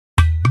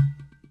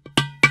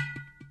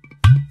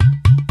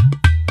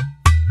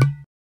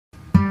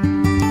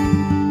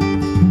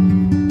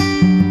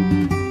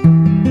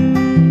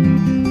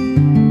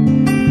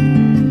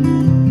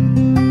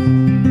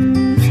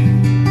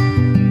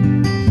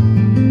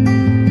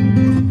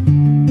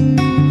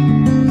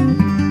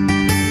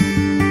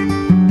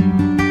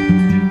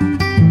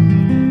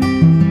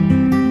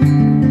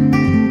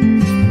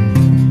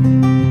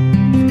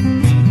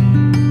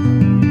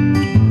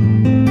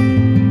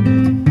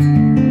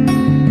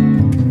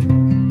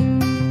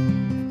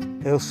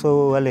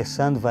sou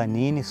Alessandro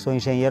Vanini, sou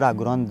engenheiro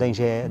agrônomo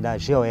da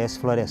GOS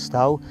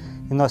Florestal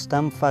e nós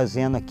estamos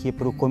fazendo aqui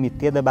para o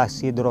Comitê da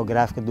Bacia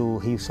Hidrográfica do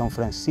Rio São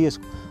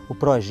Francisco o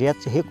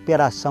projeto de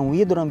recuperação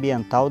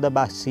hidroambiental da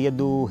bacia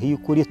do Rio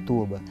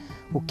Curituba.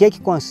 O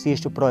que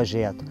consiste o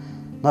projeto?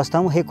 Nós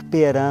estamos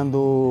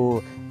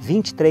recuperando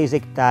 23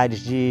 hectares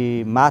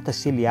de mata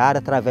ciliar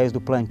através do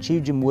plantio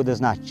de mudas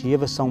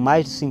nativas, são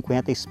mais de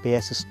 50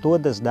 espécies,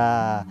 todas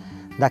da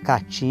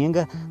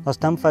caatinga. Nós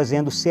estamos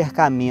fazendo o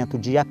cercamento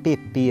de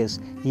APPs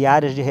e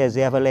áreas de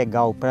reserva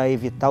legal para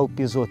evitar o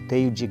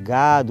pisoteio de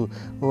gado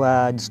ou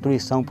a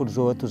destruição por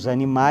outros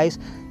animais.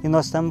 E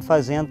nós estamos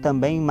fazendo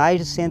também mais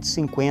de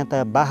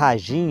 150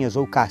 barraginhas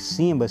ou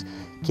cacimbas,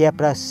 que é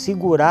para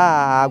segurar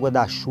a água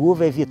da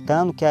chuva,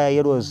 evitando que a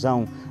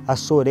erosão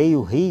assoreie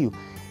o rio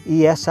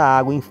e essa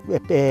água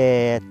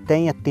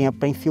tenha tempo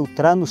para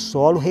infiltrar no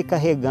solo,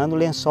 recarregando o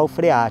lençol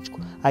freático.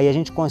 Aí a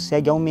gente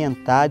consegue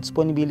aumentar a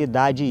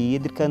disponibilidade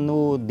hídrica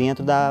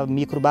dentro da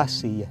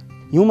microbacia.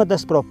 E uma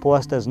das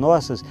propostas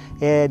nossas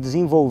é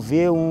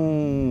desenvolver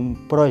um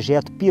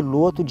projeto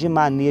piloto de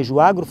manejo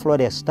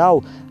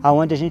agroflorestal,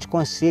 onde a gente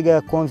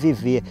consiga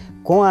conviver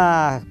com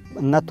a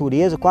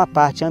natureza, com a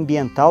parte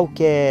ambiental,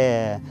 que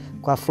é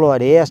com a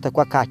floresta, com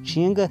a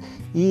caatinga,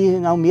 e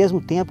ao mesmo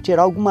tempo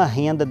tirar alguma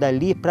renda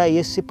dali para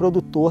esse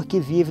produtor que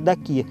vive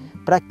daqui.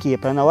 Para quê?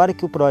 Para na hora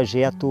que o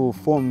projeto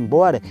for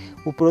embora,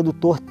 o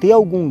produtor ter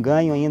algum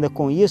ganho ainda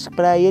com isso,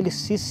 para ele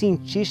se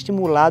sentir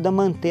estimulado a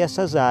manter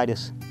essas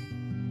áreas.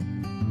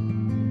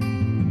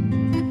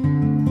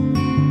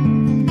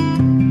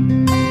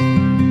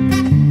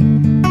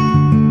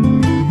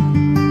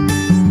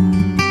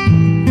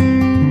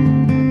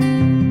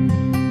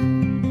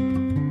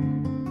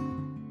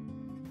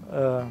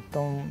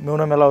 Meu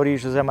nome é Lauri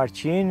José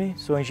Martini,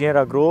 sou engenheiro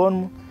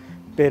agrônomo.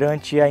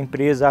 Perante a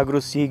empresa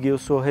AgroSig, eu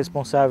sou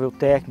responsável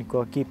técnico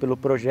aqui pelo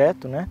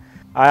projeto, né?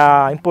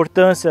 A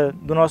importância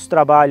do nosso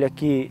trabalho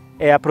aqui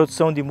é a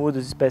produção de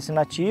mudas de espécies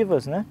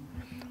nativas, né?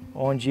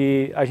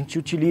 Onde a gente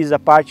utiliza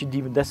parte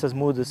dessas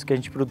mudas que a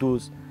gente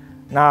produz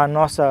na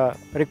nossa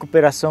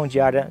recuperação de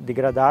área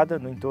degradada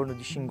no entorno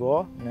de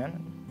Xingó, né?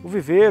 O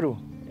viveiro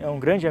é um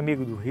grande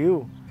amigo do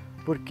rio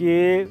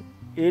porque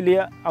ele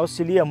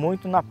auxilia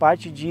muito na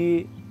parte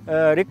de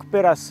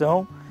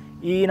recuperação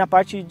e na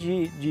parte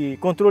de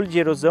controle de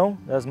erosão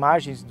das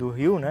margens do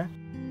rio, né?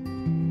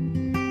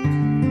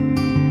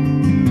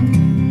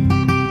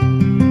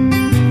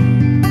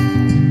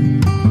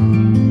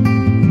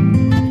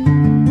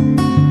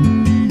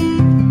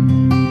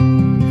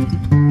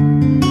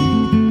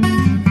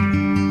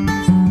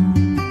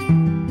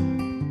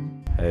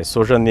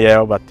 Sou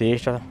Janiel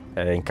Batista,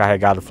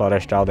 encarregado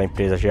florestal da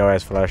empresa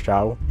GOS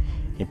Florestal,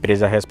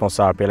 empresa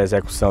responsável pela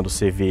execução do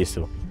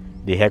serviço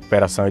de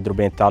recuperação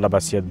hidroambiental da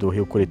bacia do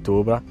Rio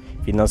Curituba,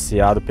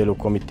 financiado pelo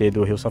Comitê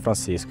do Rio São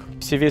Francisco.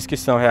 Os serviços que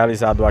são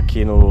realizados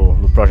aqui no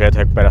projeto de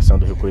recuperação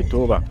do Rio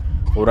Curituba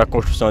foram a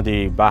construção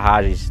de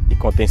barragens de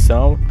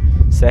contenção,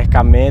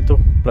 cercamento,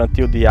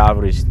 plantio de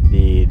árvores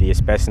de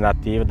espécies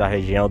nativas da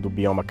região do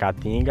bioma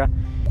Caatinga,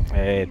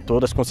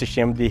 todas com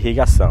sistema de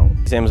irrigação.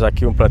 Fizemos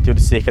aqui um plantio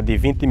de cerca de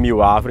 20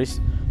 mil árvores,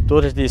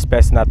 todas de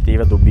espécies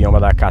nativas do bioma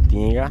da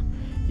Caatinga,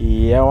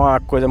 e é uma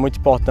coisa muito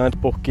importante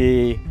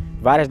porque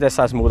várias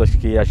dessas mudas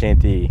que a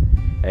gente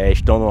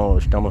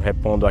estamos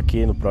repondo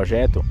aqui no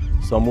projeto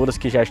são mudas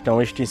que já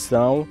estão em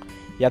extinção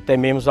e até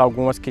mesmo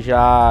algumas que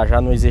já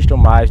não existem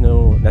mais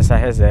nessa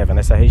reserva,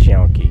 nessa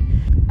região aqui.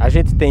 A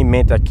gente tem em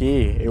mente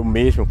aqui, eu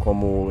mesmo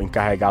como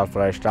encarregado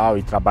florestal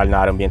e trabalho na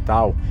área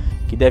ambiental,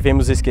 que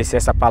devemos esquecer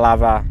essa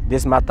palavra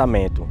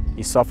desmatamento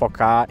e só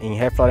focar em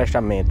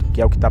reflorestamento,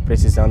 que é o que está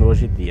precisando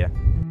hoje em dia.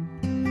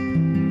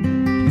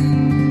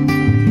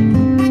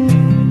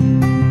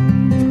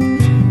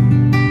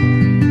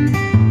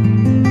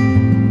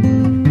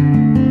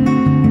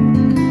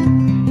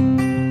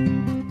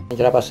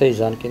 Já para 6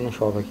 anos que não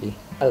chove aqui.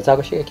 As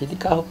águas chegam aqui de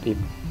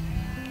carro-pipa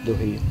do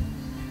rio.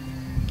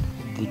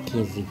 De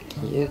 15 em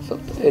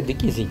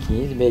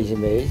 15, mês em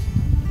mês.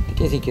 De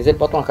 15 em 15 ele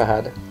bota uma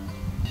carrada.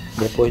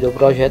 Depois do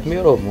projeto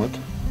melhorou muito.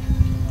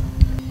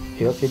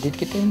 Eu acredito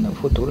que no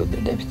futuro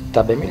deve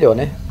estar bem melhor,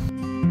 né?